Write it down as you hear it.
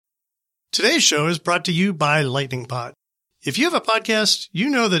Today's show is brought to you by Lightning Pod. If you have a podcast, you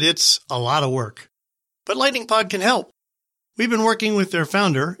know that it's a lot of work. But Lightning Pod can help. We've been working with their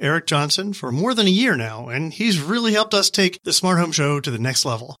founder, Eric Johnson, for more than a year now, and he's really helped us take the Smart Home Show to the next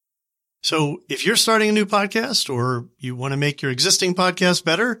level. So if you're starting a new podcast or you want to make your existing podcast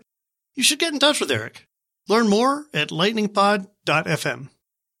better, you should get in touch with Eric. Learn more at lightningpod.fm.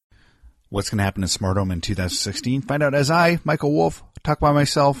 What's going to happen in Smart Home in 2016? Find out as I, Michael Wolf, talk by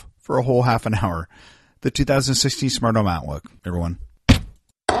myself for a whole half an hour. The 2016 Smart Home Outlook, everyone.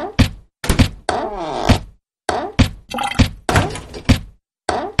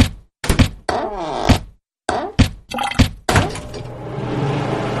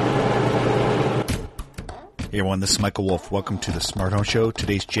 Hey everyone, this is Michael Wolf. Welcome to the Smart Home Show.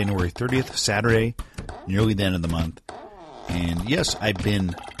 Today's January 30th, Saturday, nearly the end of the month. And yes, I've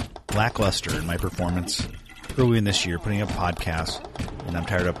been lackluster in my performance early in this year, putting up podcasts, and I'm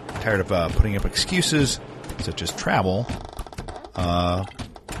tired of putting up excuses such as travel.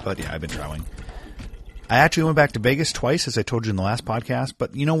 But yeah, I've been traveling. I actually went back to Vegas twice, as I told you in the last podcast.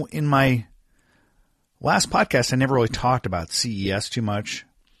 But you know, in my last podcast, I never really talked about CES too much,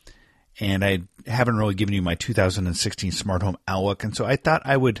 and I haven't really given you my 2016 Smart Home Outlook. And so I thought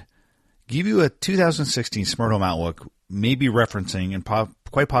I would give you a 2016 Smart Home Outlook, maybe referencing and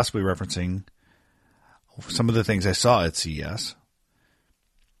quite possibly referencing some of the things I saw at CES.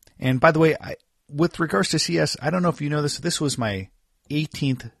 And by the way, with regards to CES, I don't know if you know this. This was my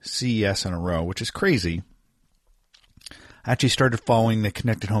 18th CES in a row, which is crazy. I actually started following the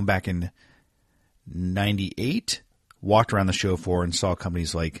Connected Home back in 98. Walked around the show floor and saw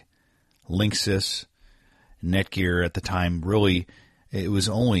companies like Linksys, Netgear at the time. Really, it was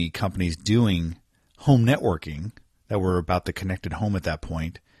only companies doing home networking that were about the connected home at that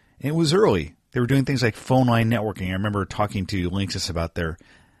point. And it was early. They were doing things like phone line networking. I remember talking to Linksys about their,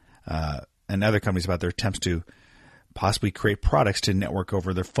 and other companies about their attempts to possibly create products to network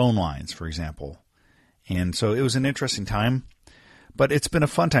over their phone lines, for example. And so it was an interesting time, but it's been a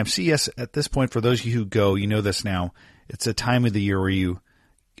fun time. CES at this point, for those of you who go, you know this now, it's a time of the year where you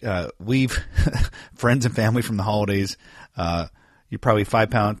leave friends and family from the holidays. You're probably 5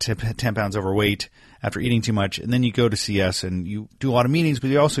 pounds, 10 pounds overweight after eating too much. And then you go to CES and you do a lot of meetings, but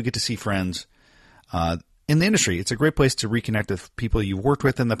you also get to see friends in the industry. It's a great place to reconnect with people you've worked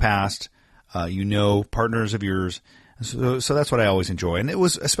with in the past, partners of yours. So that's what I always enjoy. And it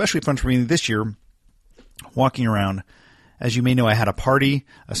was especially fun for me this year, walking around. As you may know, I had a party,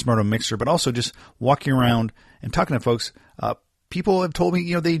 a Smart Home Mixer, but also just walking around and talking to folks. People have told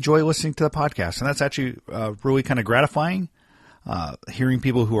me, they enjoy listening to the podcast, and that's actually really kind of gratifying, hearing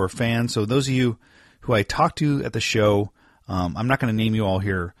people who are fans. So those of you who I talked to at the show, I'm not going to name you all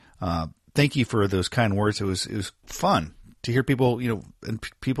here. Thank you for those kind words. It was fun to hear people, and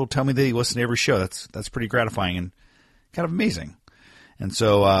people tell me they listen to every show. That's pretty gratifying and kind of amazing. And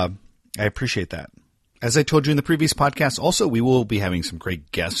so I appreciate that. As I told you in the previous podcast, also, we will be having some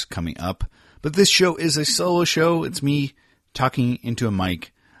great guests coming up. But this show is a solo show. It's me talking into a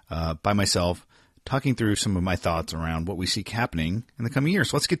mic by myself, talking through some of my thoughts around what we see happening in the coming year.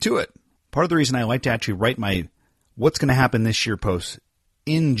 So let's get to it. Part of the reason I like to actually write my what's going to happen this year post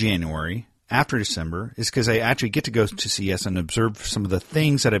in January after December is because I actually get to go to CES and observe some of the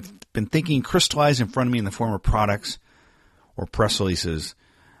things that I've been thinking crystallized in front of me in the form of products or press releases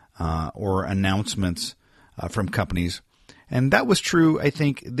or announcements from companies. And that was true, I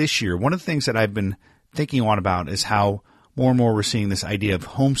think, this year. One of the things that I've been thinking a lot about is how more and more we're seeing this idea of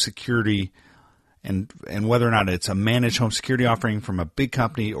home security and whether or not it's a managed home security offering from a big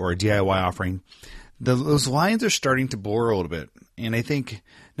company or a DIY offering. Those lines are starting to blur a little bit. And I think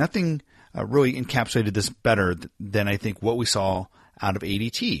nothing really encapsulated this better than I think what we saw out of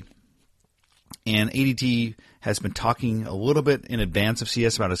ADT. And ADT has been talking a little bit in advance of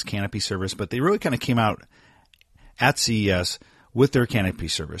CES about its Canopy service, but they really kind of came out at CES with their Canopy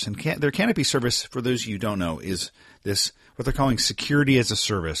service. And their Canopy service, for those of you who don't know, is this what they're calling security as a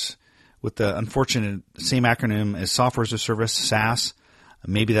service, with the unfortunate same acronym as software as a service, SaaS.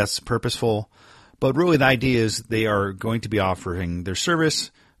 Maybe that's purposeful. But really the idea is they are going to be offering their service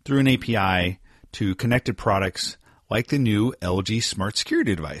through an API to connected products like the new LG Smart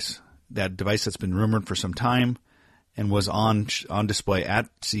Security device. That device that's been rumored for some time and was on display at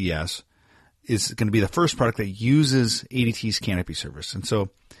CES is going to be the first product that uses ADT's Canopy service. And so,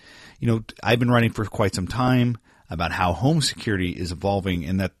 I've been writing for quite some time about how home security is evolving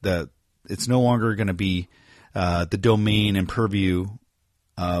and that it's no longer going to be the domain and purview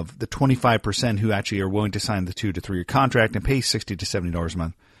of the 25% who actually are willing to sign the 2 to 3 year contract and pay $60 to $70 a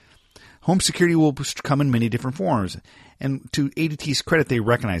month. home security will come in many different forms. And to ADT's credit, they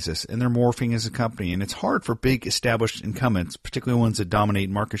recognize this, and they're morphing as a company. And it's hard for big established incumbents, particularly ones that dominate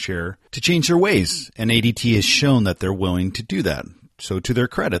market share, to change their ways. And ADT has shown that they're willing to do that. So to their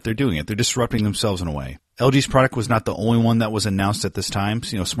credit, they're doing it. They're disrupting themselves in a way. LG's product was not the only one that was announced at this time.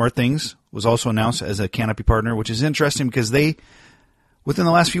 So, SmartThings was also announced as a Canopy partner, which is interesting because they, within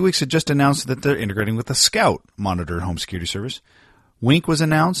the last few weeks, had just announced that they're integrating with the Scout monitored home security service. Wink was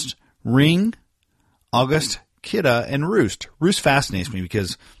announced, Ring, August, Kidda, and Roost. Roost fascinates me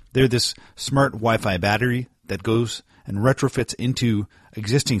because they're this smart Wi-Fi battery that goes and retrofits into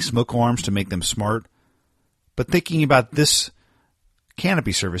existing smoke alarms to make them smart. But thinking about this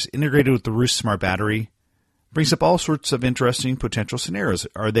Canopy service integrated with the Roost smart battery brings up all sorts of interesting potential scenarios.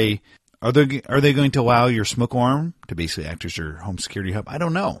 Are they going to allow your smoke alarm to basically act as your home security hub? I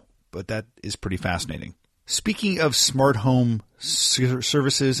don't know, but that is pretty fascinating. Speaking of smart home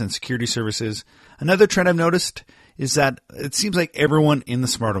services and security services, another trend I've noticed is that it seems like everyone in the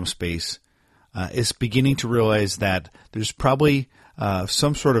smart home space is beginning to realize that there's probably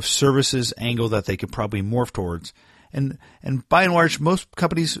some sort of services angle that they could probably morph towards. And by and large, most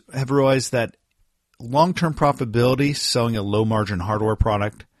companies have realized that long-term profitability selling a low-margin hardware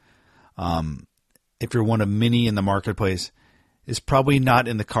product, if you're one of many in the marketplace, is probably not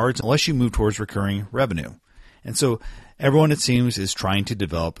in the cards unless you move towards recurring revenue. And so everyone, it seems, is trying to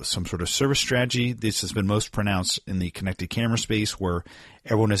develop some sort of service strategy. This has been most pronounced in the connected camera space, where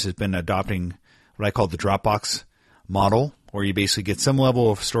everyone has been adopting what I call the Dropbox model, where you basically get some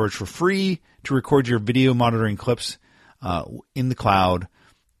level of storage for free to record your video monitoring clips in the cloud.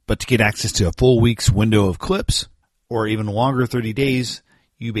 But to get access to a full week's window of clips, or even longer, 30 days,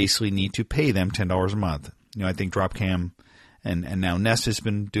 you basically need to pay them $10 a month. I think Dropcam and now Nest has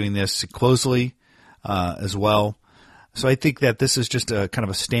been doing this closely as well. So I think that this is just a kind of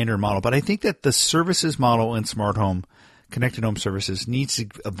a standard model. But I think that the services model in smart home, connected home services, needs to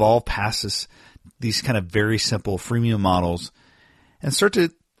evolve past these kind of very simple freemium models and start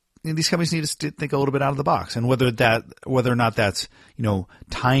to. These companies need to think a little bit out of the box, and whether or not that's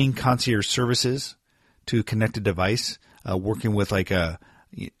tying concierge services to a connected device, working with like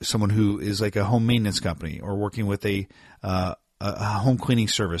someone who is like a home maintenance company, or working with a home cleaning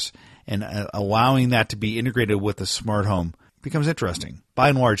service, and allowing that to be integrated with a smart home becomes interesting. By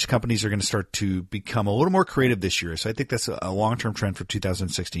and large, companies are going to start to become a little more creative this year. So I think that's a long-term trend for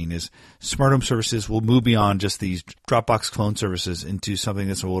 2016 is smart home services will move beyond just these Dropbox clone services into something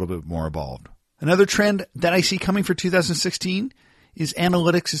that's a little bit more evolved. Another trend that I see coming for 2016 is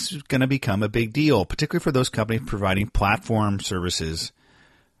analytics is going to become a big deal, particularly for those companies providing platform services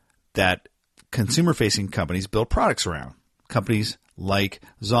that consumer-facing companies build products around. Companies like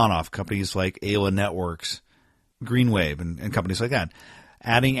Zonoff, companies like Ayla Networks, Greenwave, and companies like that.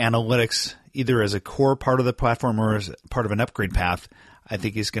 Adding analytics either as a core part of the platform or as part of an upgrade path, I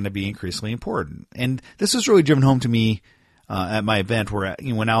think is going to be increasingly important. And this was really driven home to me at my event where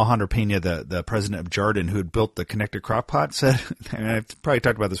when Alejandro Pena, the president of Jarden, who had built the connected crockpot, said, and I've probably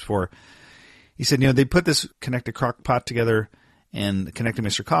talked about this before, he said, they put this connected crockpot together and connected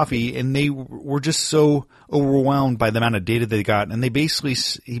Mr. Coffee, and they were just so overwhelmed by the amount of data they got, and he basically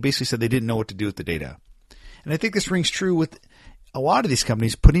said they didn't know what to do with the data. And I think this rings true with a lot of these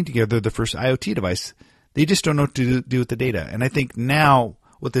companies putting together the first IoT device. They just don't know what to do with the data. And I think now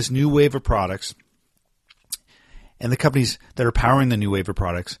with this new wave of products and the companies that are powering the new wave of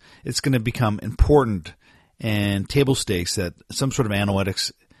products, it's going to become important and table stakes that some sort of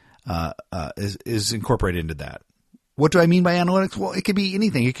analytics is incorporated into that. What do I mean by analytics? Well, it could be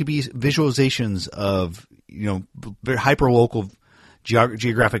anything. It could be visualizations of, hyper-local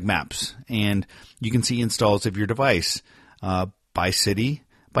geographic maps, and you can see installs of your device by city,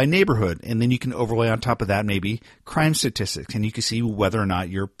 by neighborhood, and then you can overlay on top of that maybe crime statistics, and you can see whether or not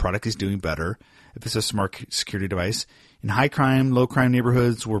your product is doing better if it's a smart security device in high crime, low crime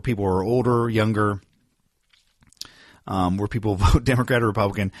neighborhoods where people are older, younger, where people vote Democrat or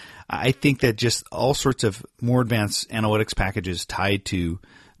Republican. I think that just all sorts of more advanced analytics packages tied to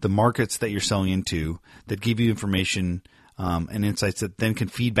the markets that you're selling into that give you information and insights that then can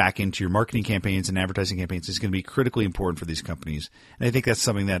feed back into your marketing campaigns and advertising campaigns is going to be critically important for these companies. And I think that's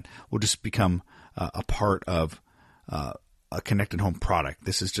something that will just become a part of a connected home product.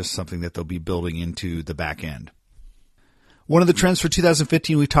 This is just something that they'll be building into the back end. One of the trends for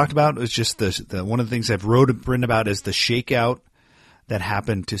 2015 we talked about is just one of the things I've written about is the shakeout that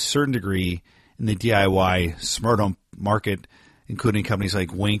happened to a certain degree in the DIY smart home market, including companies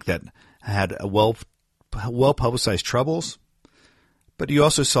like Wink that had a well-publicized troubles. But you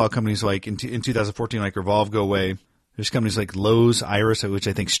also saw companies like in 2014 like Revolve go away. There's companies like Lowe's, Iris, which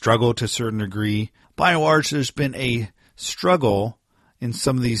I think struggle to a certain degree. By and large, there's been a struggle in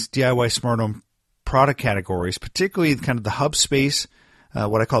some of these DIY smart home product categories, particularly kind of the hub space,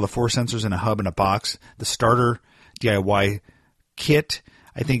 what I call the 4 sensors in a hub in a box, the starter DIY kit.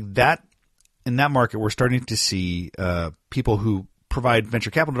 I think that in that market, we're starting to see people who provide venture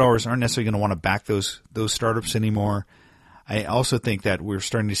capital dollars aren't necessarily going to want to back those startups anymore. I also think that we're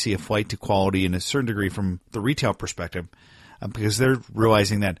starting to see a flight to quality in a certain degree from the retail perspective, because they're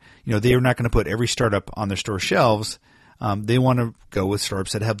realizing that they are not going to put every startup on their store shelves. They want to go with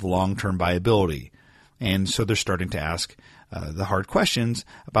startups that have long-term viability, and so they're starting to ask the hard questions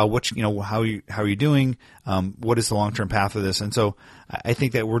about how are you doing, what is the long-term path of this, and so I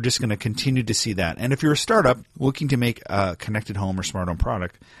think that we're just going to continue to see that. And if you're a startup looking to make a connected home or smart home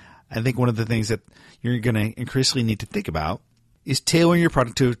product, I think one of the things that you're going to increasingly need to think about is tailoring your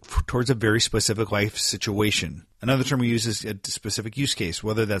product towards a very specific life situation. Another term we use is a specific use case,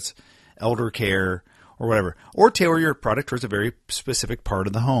 whether that's elder care or whatever, or tailor your product towards a very specific part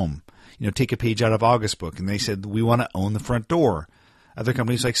of the home. Take a page out of August's book, and they said we want to own the front door. Other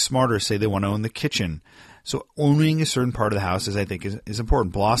companies like Smarter say they want to own the kitchen. So owning a certain part of the house I think is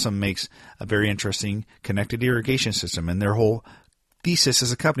important. Blossom makes a very interesting connected irrigation system, and their whole thesis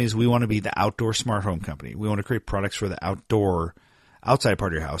as a company is we want to be the outdoor smart home company. We want to create products for the outside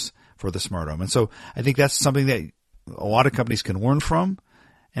part of your house for the smart home. And so I think that's something that a lot of companies can learn from,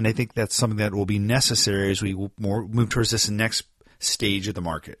 and I think that's something that will be necessary as we move towards this next stage of the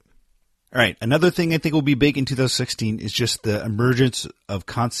market. All right, another thing I think will be big in 2016 is just the emergence of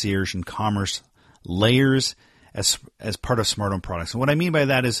concierge and commerce layers as part of smart home products. And what I mean by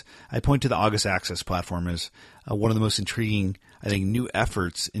that is I point to the August Access platform as one of the most intriguing, I think, new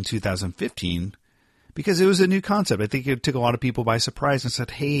efforts in 2015 because it was a new concept. I think it took a lot of people by surprise and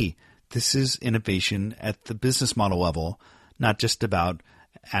said, hey, this is innovation at the business model level, not just about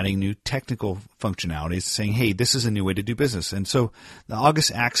adding new technical functionalities, saying, hey, this is a new way to do business. And so the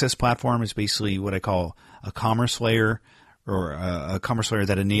August Access platform is basically what I call a commerce layer, or a commerce layer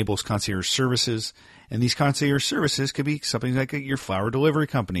that enables concierge services. And these concierge services could be something like your flower delivery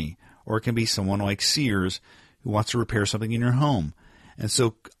company, or it can be someone like Sears who wants to repair something in your home. And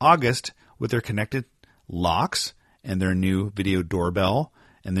so August, with their connected locks and their new video doorbell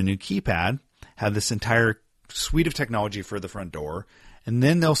and their new keypad, have this entire suite of technology for the front door. And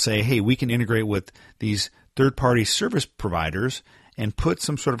then they'll say, hey, we can integrate with these third-party service providers and put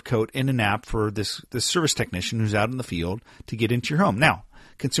some sort of code in an app for this service technician who's out in the field to get into your home. Now,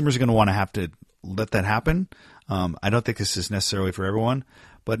 consumers are going to want to have to let that happen. I don't think this is necessarily for everyone,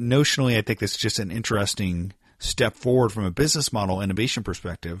 but notionally, I think this is just an interesting step forward from a business model innovation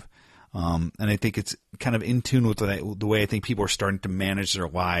perspective. And I think it's kind of in tune with the way I think people are starting to manage their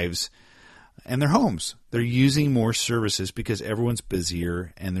lives and their homes. They're using more services because everyone's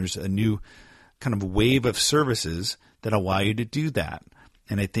busier, and there's a new kind of wave of services that allow you to do that.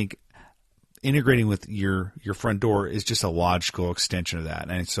 And I think integrating with your front door is just a logical extension of that.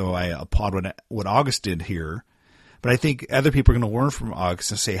 And so I applaud what August did here. But I think other people are going to learn from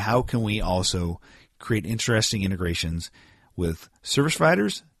August and say, how can we also create interesting integrations with service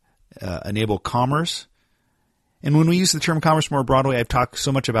providers, enable commerce? And when we use the term commerce more broadly, I've talked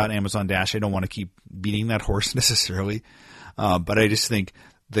so much about Amazon Dash, I don't want to keep beating that horse necessarily. But I just think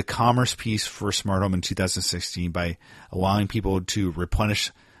the commerce piece for smart home in 2016, by allowing people to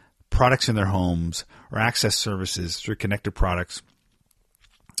replenish products in their homes or access services through connected products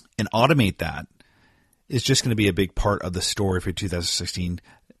and automate that, is just going to be a big part of the story for 2016.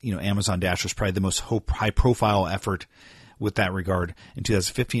 Amazon Dash was probably the most high-profile effort with that regard in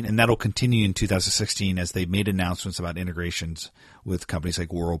 2015, and that'll continue in 2016 as they made announcements about integrations with companies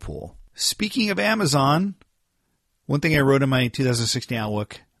like Whirlpool. Speaking of Amazon, one thing I wrote in my 2016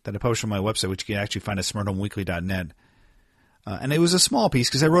 Outlook that I published on my website, which you can actually find at smarthomeweekly.net, and it was a small piece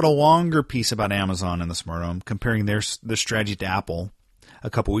because I wrote a longer piece about Amazon and the smart home, comparing their strategy to Apple a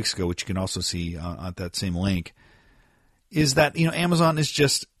couple weeks ago, which you can also see on that same link, is that Amazon is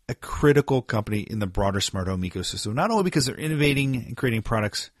just a critical company in the broader smart home ecosystem, not only because they're innovating and creating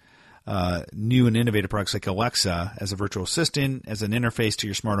products, new and innovative products like Alexa as a virtual assistant, as an interface to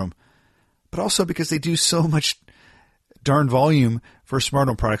your smart home, but also because they do so much darn volume for smart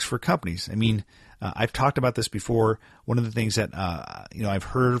home products for companies. I mean, I've talked about this before. One of the things that I've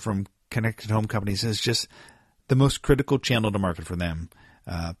heard from connected home companies is just the most critical channel to market for them.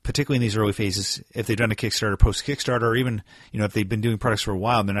 Particularly in these early phases, if they've done a Kickstarter, post-Kickstarter, or even if they've been doing products for a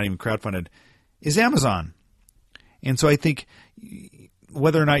while and they're not even crowdfunded, is Amazon. And so I think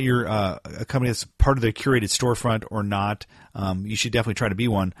whether or not you're a company that's part of their curated storefront or not, you should definitely try to be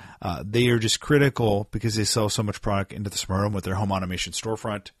one. They are just critical because they sell so much product into the smart home with their home automation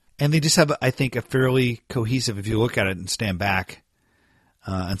storefront. And they just have, I think, a fairly cohesive, if you look at it and stand back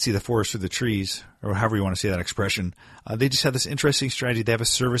and see the forest through the trees, or however you want to say that expression, they just have this interesting strategy. They have a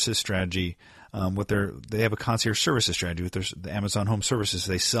services strategy they have a concierge services strategy with the Amazon Home Services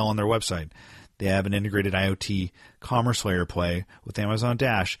they sell on their website. They have an integrated IoT commerce layer play with Amazon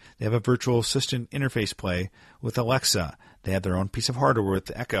Dash. They have a virtual assistant interface play with Alexa. They have their own piece of hardware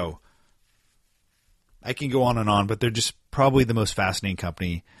with Echo. I can go on, but they're just probably the most fascinating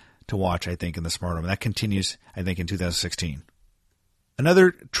company to watch, I think, in the smart home. And that continues, I think, in 2016.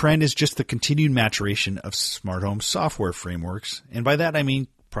 Another trend is just the continued maturation of smart home software frameworks. And by that, I mean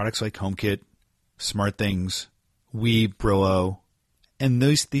products like HomeKit, SmartThings, Weave, Brillo. And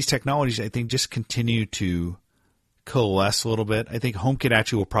these technologies, I think, just continue to coalesce a little bit. I think HomeKit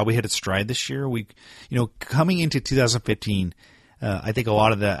actually will probably hit its stride this year. Coming into 2015, I think a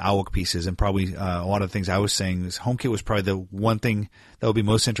lot of the outlook pieces and probably a lot of the things I was saying is HomeKit was probably the one thing that would be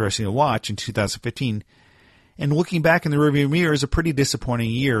most interesting to watch in 2015. And looking back in the rearview mirror is a pretty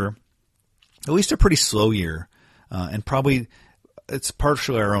disappointing year, at least a pretty slow year, and probably it's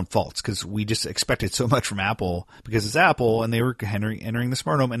partially our own faults because we just expected so much from Apple because it's Apple and they were entering the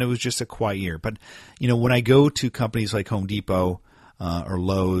smart home and it was just a quiet year. But, when I go to companies like Home Depot or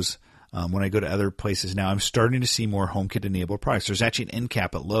Lowe's, when I go to other places now, I'm starting to see more HomeKit-enabled products. There's actually an end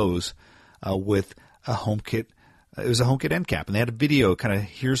cap at Lowe's with a HomeKit. It was a HomeKit end cap, and they had a video kind of,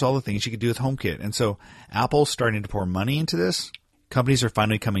 here's all the things you could do with HomeKit. And so Apple's starting to pour money into this. Companies are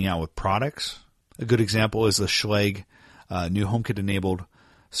finally coming out with products. A good example is the Schlage new HomeKit-enabled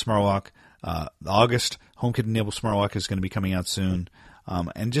smart lock. August HomeKit-enabled smart lock is going to be coming out soon.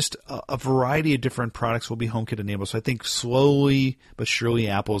 And just a variety of different products will be HomeKit-enabled. So I think slowly but surely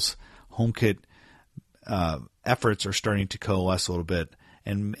Apple's HomeKit efforts are starting to coalesce a little bit.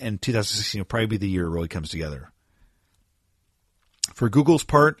 And 2016 will probably be the year it really comes together. For Google's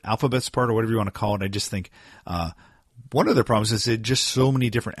part, Alphabet's part, or whatever you want to call it, I just think one of their problems is that just so many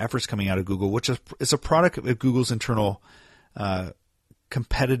different efforts coming out of Google, which is a product of Google's internal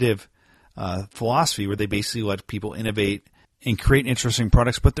competitive philosophy where they basically let people innovate and create interesting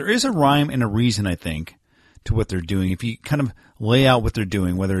products. But there is a rhyme and a reason, I think, to what they're doing. If you kind of lay out what they're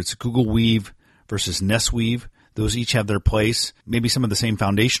doing, whether it's Google Weave versus Nest Weave, those each have their place, maybe some of the same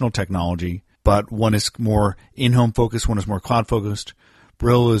foundational technology, but one is more in-home focused, one is more cloud-focused.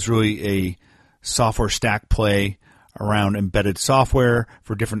 Brillo is really a software stack play around embedded software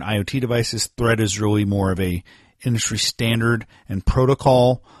for different IoT devices. Thread is really more of a industry standard and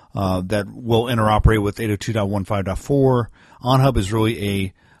protocol that will interoperate with 802.15.4. OnHub is really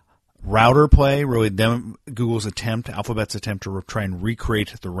a router play, really Google's attempt, Alphabet's attempt to try and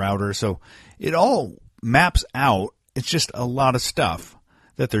recreate the router. So it all maps out. It's just a lot of stuff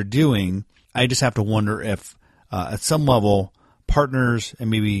that they're doing. I just have to wonder if at some level partners and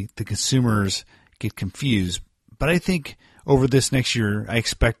maybe the consumers get confused. But I think over this next year, I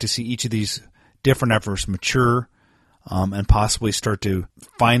expect to see each of these different efforts mature and possibly start to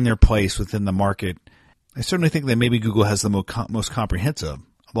find their place within the market. I certainly think that maybe Google has the most comprehensive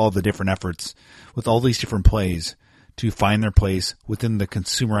of all the different efforts with all these different plays to find their place within the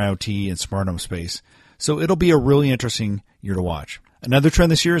consumer IoT and smart home space. So it'll be a really interesting year to watch. Another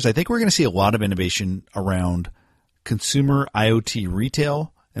trend this year is I think we're going to see a lot of innovation around consumer IoT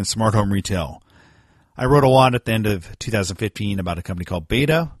retail and smart home retail. I wrote a lot at the end of 2015 about a company called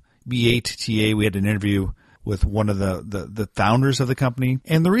Beta, B8TA. We had an interview with one of the founders of the company.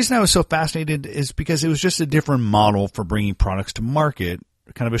 And the reason I was so fascinated is because it was just a different model for bringing products to market,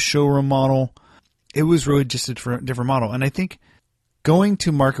 kind of a showroom model. It was really just a different model. And I think going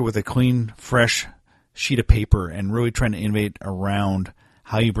to market with a clean, fresh sheet of paper and really trying to innovate around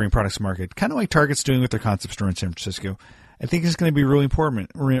how you bring products to market, kind of like Target's doing with their concept store in San Francisco, I think is going to be really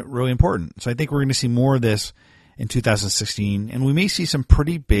important. So I think we're going to see more of this in 2016, and we may see some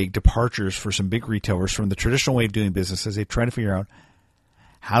pretty big departures for some big retailers from the traditional way of doing business as they try to figure out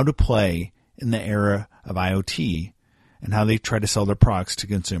how to play in the era of IoT and how they try to sell their products to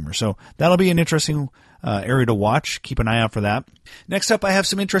consumers. So that'll be an interesting area to watch. Keep an eye out for that. Next up, I have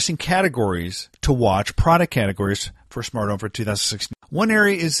some interesting categories to watch, product categories for smart home for 2016. One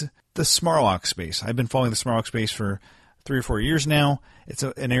area is the smart lock space. I've been following the smart lock space for 3 or 4 years now. It's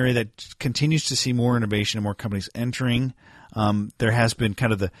an area that continues to see more innovation and more companies entering. There has been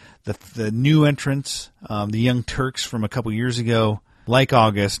kind of the new entrants, the Young Turks from a couple years ago, like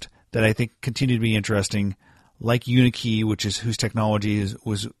August, that I think continue to be interesting, like Unikey, which is whose technology is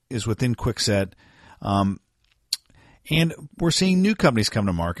within Kwikset. And we're seeing new companies come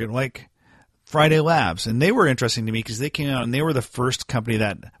to market like Friday Labs. And they were interesting to me because they came out and they were the first company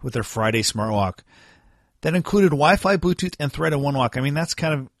that, with their Friday smart lock, that included Wi-Fi, Bluetooth, and Thread in one lock. I mean, that's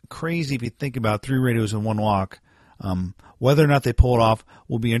kind of crazy if you think about 3 radios in one lock. Whether or not they pull it off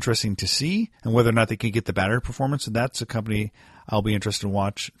will be interesting to see, and whether or not they can get the battery performance. And that's a company I'll be interested to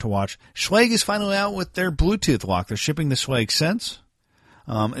watch. Schlage is finally out with their Bluetooth lock. They're shipping the Schlage Sense.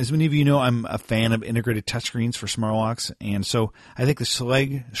 As many of you know, I'm a fan of integrated touchscreens for smart locks, and so I think the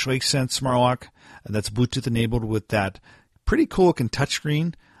Schlage Sense smart lock that's Bluetooth enabled with that pretty cool looking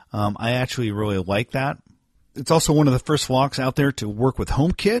touchscreen. I actually really like that. It's also one of the first locks out there to work with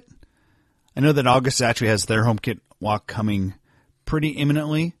HomeKit. I know that August actually has their HomeKit lock coming pretty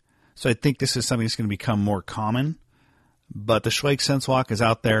imminently, so I think this is something that's going to become more common. But the Schlage Sense lock is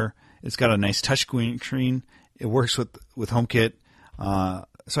out there. It's got a nice touch screen. It works with HomeKit.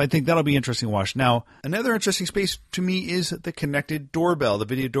 So I think that'll be interesting to watch. Now, another interesting space to me is the connected doorbell, the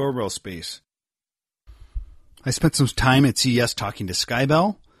video doorbell space. I spent some time at CES talking to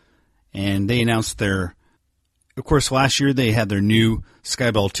Skybell, and they announced of course, last year they had their new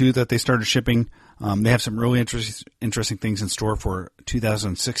Skybell 2 that they started shipping. They have some really interesting things in store for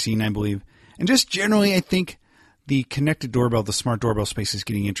 2016, I believe. And just generally, I think the connected doorbell, the smart doorbell space is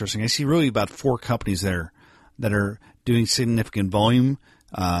getting interesting. I see really about 4 companies there that are doing significant volume.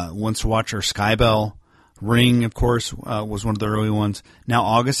 Ones to watch are Skybell. Ring, of course, was one of the early ones. Now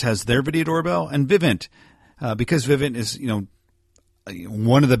August has their video doorbell, and Vivint. Because Vivint is,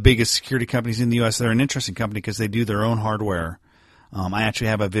 one of the biggest security companies in the U.S., they're an interesting company because they do their own hardware. I actually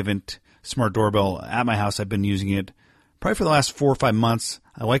have a Vivint smart doorbell at my house. I've been using it probably for the last 4 or 5 months.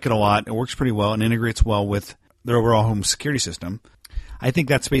 I like it a lot. It works pretty well and integrates well with their overall home security system. I think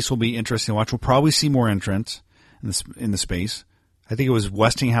that space will be interesting to watch. We'll probably see more entrants in the space. I think it was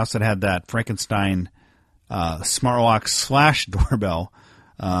Westinghouse that had that Frankenstein smart lock / doorbell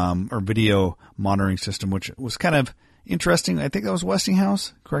or video monitoring system, which was kind of interesting. I think that was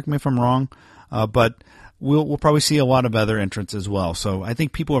Westinghouse. Correct me if I'm wrong. But we'll probably see a lot of other entrants as well. So I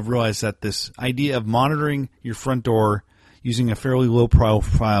think people have realized that this idea of monitoring your front door using a fairly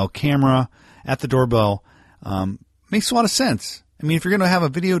low-profile camera at the doorbell makes a lot of sense. I mean, if you're going to have a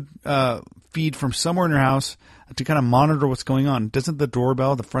video feed from somewhere in your house to kind of monitor what's going on, doesn't the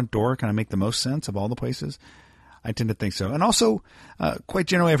doorbell, the front door, kind of make the most sense of all the places? I tend to think so. And also, quite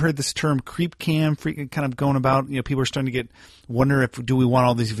generally, I've heard this term creep cam kind of going about. People are starting to wonder do we want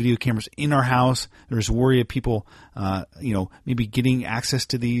all these video cameras in our house? There's worry of people, maybe getting access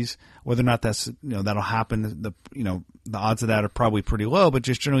to these. Whether or not that'll happen, the odds of that are probably pretty low. But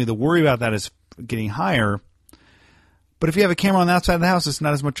just generally, the worry about that is getting higher. But if you have a camera on the outside of the house, it's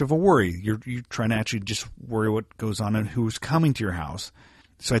not as much of a worry. You're trying to actually just worry what goes on and who's coming to your house.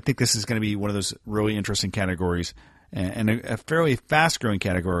 So I think this is going to be one of those really interesting categories and a fairly fast-growing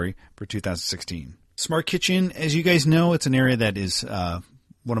category for 2016. Smart Kitchen, as you guys know, it's an area that is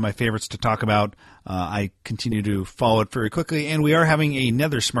one of my favorites to talk about. I continue to follow it very quickly, and we are having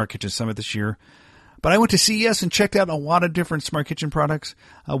another Smart Kitchen Summit this year. But I went to CES and checked out a lot of different Smart Kitchen products.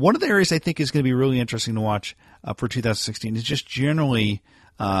 One of the areas I think is going to be really interesting to watch for 2016 is just generally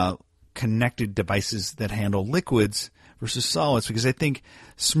connected devices that handle liquids versus solids, because I think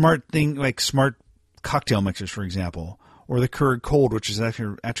smart cocktail mixers, for example, or the Keurig Cold, which is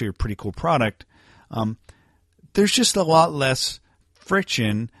actually a pretty cool product, there's just a lot less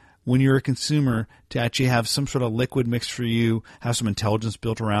friction when you're a consumer to actually have some sort of liquid mix for you, have some intelligence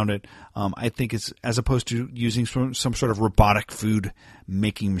built around it. I think it's as opposed to using some sort of robotic food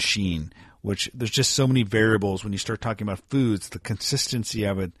making machine, which there's just so many variables when you start talking about foods, the consistency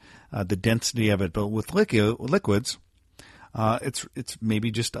of it, the density of it. But with liquids, it's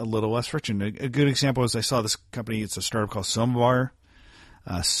maybe just a little less friction. A good example is I saw this company. It's a startup called Somabar,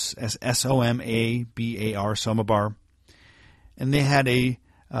 Somabar, Somabar, and they had a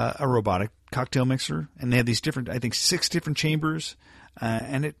robotic cocktail mixer, and they had these different, I think, 6 different chambers,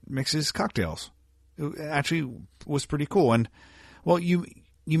 and it mixes cocktails. It actually was pretty cool. And well, you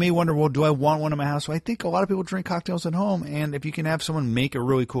may wonder, well, do I want one in my house? Well, I think a lot of people drink cocktails at home, and if you can have someone make a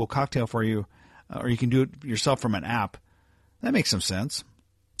really cool cocktail for you, or you can do it yourself from an app, that makes some sense.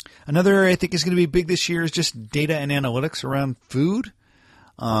 Another area I think is going to be big this year is just data and analytics around food.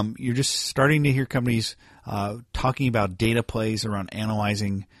 You're just starting to hear companies talking about data plays around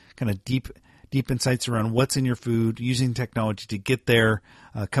analyzing kind of deep insights around what's in your food, using technology to get there.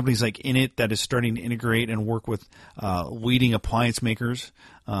 Companies like Innit that is starting to integrate and work with leading appliance makers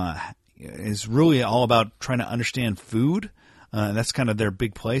is really all about trying to understand food. That's kind of their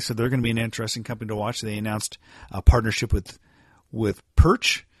big play. So they're going to be an interesting company to watch. They announced a partnership with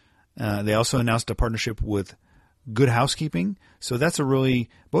Perch. They also announced a partnership with Good Housekeeping. So that's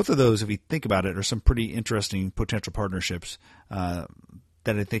both of those, if you think about it, are some pretty interesting potential partnerships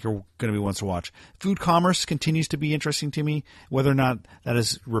that I think are going to be ones to watch. Food commerce continues to be interesting to me, whether or not that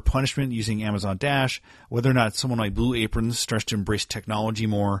is replenishment using Amazon Dash, whether or not someone like Blue Apron starts to embrace technology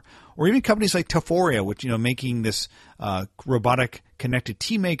more, or even companies like Taforia, which, making this robotic connected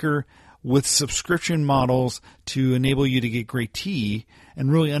tea maker with subscription models to enable you to get great tea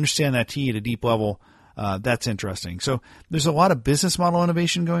and really understand that tea at a deep level. That's interesting. So there's a lot of business model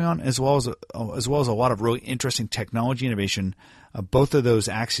innovation going on, as well as a lot of really interesting technology innovation. Both of those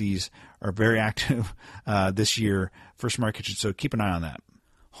axes are very active this year for Smart Kitchen, so keep an eye on that.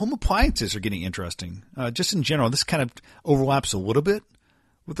 Home appliances are getting interesting. Just in general, this kind of overlaps a little bit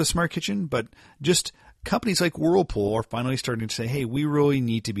with the Smart Kitchen, but just companies like Whirlpool are finally starting to say, hey, we really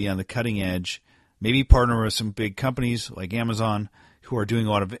need to be on the cutting edge, maybe partner with some big companies like Amazon who are doing a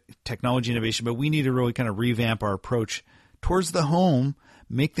lot of technology innovation, but we need to really kind of revamp our approach towards the home,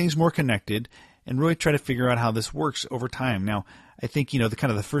 make things more connected, and really try to figure out how this works over time. Now, I think,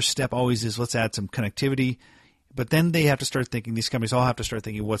 the first step always is let's add some connectivity, but then they have to start thinking, these companies all have to start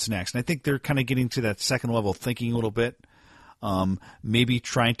thinking what's next. And I think they're kind of getting to that second level thinking a little bit, maybe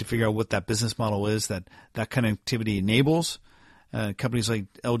trying to figure out what that business model is that connectivity enables. Companies like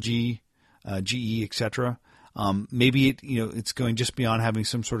LG, GE, etc. Maybe it's going just beyond having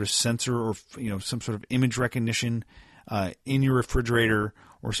some sort of sensor or some sort of image recognition in your refrigerator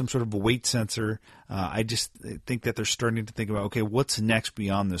or some sort of a weight sensor. I just think that they're starting to think about, okay, what's next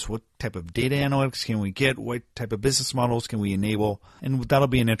beyond this? What type of data analytics can we get? What type of business models can we enable? And that'll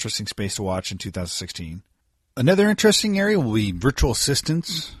be an interesting space to watch in 2016. Another interesting area will be virtual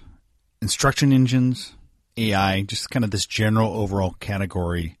assistants, instruction engines, AI, just kind of this general overall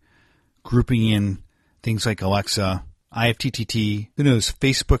category, grouping in things like Alexa, IFTTT, who knows,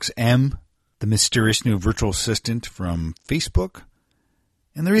 Facebook's M, the mysterious new virtual assistant from Facebook.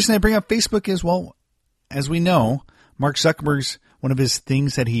 And the reason I bring up Facebook is, well, as we know, Mark Zuckerberg's one of his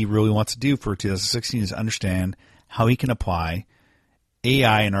things that he really wants to do for 2016 is understand how he can apply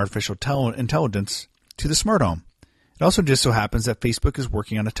AI and artificial intelligence to the smart home. It also just so happens that Facebook is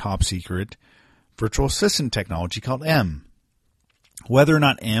working on a top secret virtual assistant technology called M. Whether or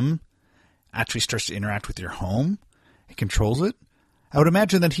not M actually starts to interact with your home and controls it, I would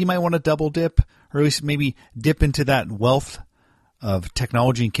imagine that he might want to double dip, or at least maybe dip into that wealth of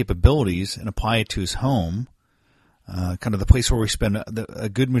technology and capabilities and apply it to his home, kind of the place where we spend a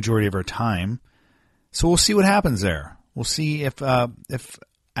good majority of our time. So we'll see what happens there. We'll see if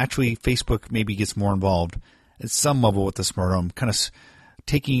actually Facebook maybe gets more involved at some level with the smart home, kind of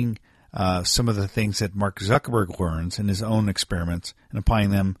taking some of the things that Mark Zuckerberg learns in his own experiments and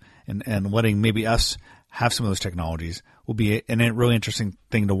applying them and letting maybe us have some of those technologies will be a really interesting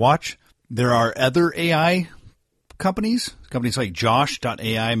thing to watch. There are other AI companies like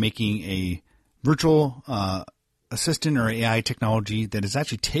Josh.ai making a virtual assistant or AI technology that is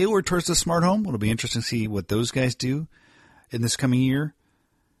actually tailored towards the smart home. It'll be interesting to see what those guys do in this coming year.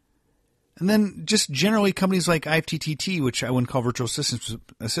 And then just generally companies like IFTTT, which I wouldn't call virtual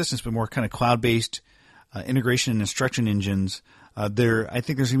assistants, but more kind of cloud-based integration and instruction engines. I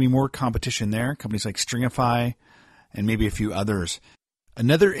think there's going to be more competition there. Companies like Stringify and maybe a few others.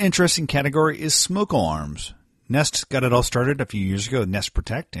 Another interesting category is smoke alarms. Nest got it all started a few years ago, Nest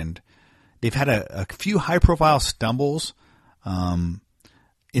Protect, and they've had a few high-profile stumbles in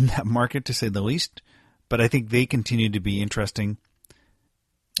that market, to say the least. But I think they continue to be interesting.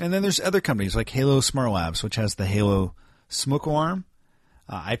 And then there's other companies like Halo Smart Labs, which has the Halo smoke alarm.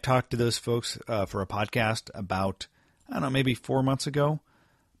 I've talked to those folks for a podcast about, maybe 4 months ago.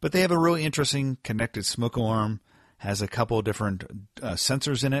 But they have a really interesting connected smoke alarm, has a couple of different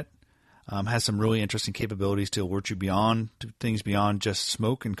sensors in it, has some really interesting capabilities to alert you to things beyond just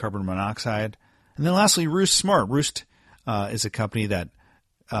smoke and carbon monoxide. And then lastly, Roost Smart. Roost is a company that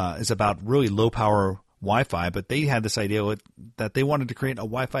is about really low-power Wi-Fi, but they had this idea that they wanted to create a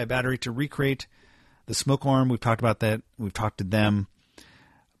Wi-Fi battery to recreate the smoke alarm. We've talked about that. We've talked to them.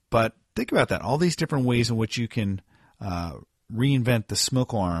 But think about that, all these different ways in which you can reinvent the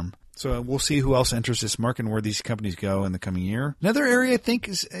smoke alarm. So we'll see who else enters this market and where these companies go in the coming year. Another area I think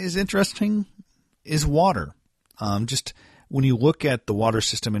is interesting is water. Just when you look at the water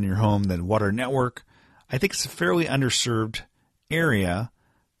system in your home, the water network, I think it's a fairly underserved area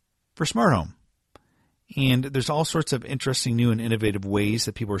for smart home. And there's all sorts of interesting new and innovative ways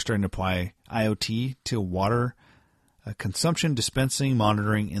that people are starting to apply IoT to water consumption, dispensing,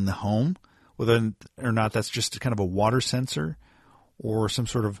 monitoring in the home, whether or not that's just kind of a water sensor or some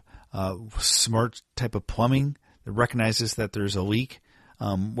sort of smart type of plumbing that recognizes that there's a leak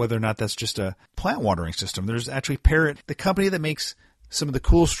whether or not that's just a plant watering system. There's actually Parrot, the company that makes some of the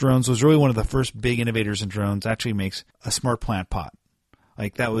coolest drones, was really one of the first big innovators in drones, actually makes a smart plant pot.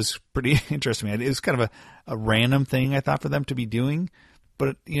 Like, that was pretty interesting. It was kind of a random thing, I thought, for them to be doing.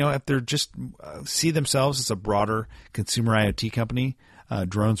 But, if they're just see themselves as a broader consumer IoT company,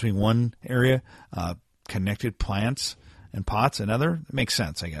 drones being one area, connected plants and pots another, it makes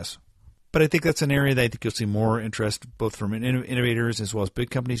sense, I guess. But I think that's an area that I think you'll see more interest both from innovators as well as big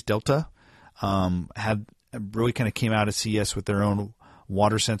companies. Delta had really kind of came out at CES with their own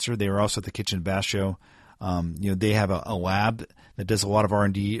water sensor. They were also at the Kitchen and Bath Show. They have a lab that does a lot of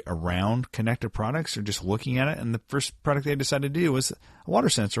R&D around connected products. They're just looking at it. And the first product they decided to do was a water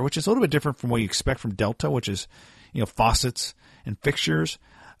sensor, which is a little bit different from what you expect from Delta, which is, faucets and fixtures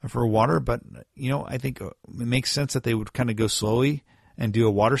for water. But, I think it makes sense that they would kind of go slowly and do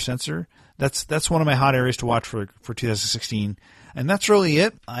a water sensor. That's one of my hot areas to watch for 2016. And that's really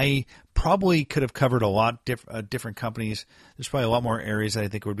it. I probably could have covered a lot different companies. There's probably a lot more areas that I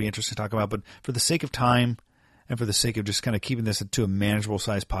think would be interesting to talk about. But for the sake of time and for the sake of just kind of keeping this to a manageable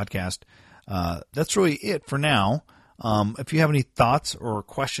size podcast, that's really it for now. If you have any thoughts or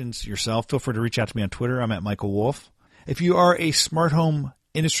questions yourself, feel free to reach out to me on Twitter. I'm at Michael Wolf. If you are a smart home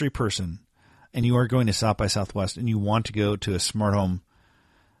industry person and you are going to South by Southwest and you want to go to a smart home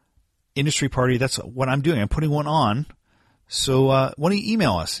industry party, that's what I'm doing. I'm putting one on. So why don't you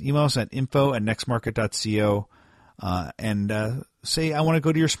email us? Email us at info@nextmarket.co and say, I want to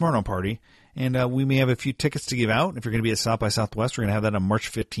go to your smart home party. And we may have a few tickets to give out. If you're going to be at South by Southwest, we're going to have that on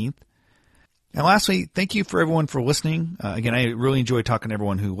March 15th. And lastly, thank you for everyone for listening. Again, I really enjoy talking to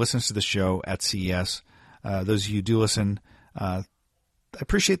everyone who listens to the show at CES. Those of you who do listen, I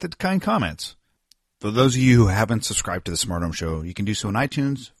appreciate the kind comments. For those of you who haven't subscribed to the Smart Home Show, you can do so on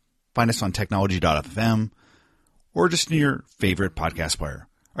iTunes. Find us on technology.fm or just in your favorite podcast player.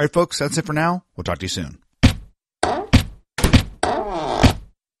 All right, folks, that's it for now. We'll talk to you soon.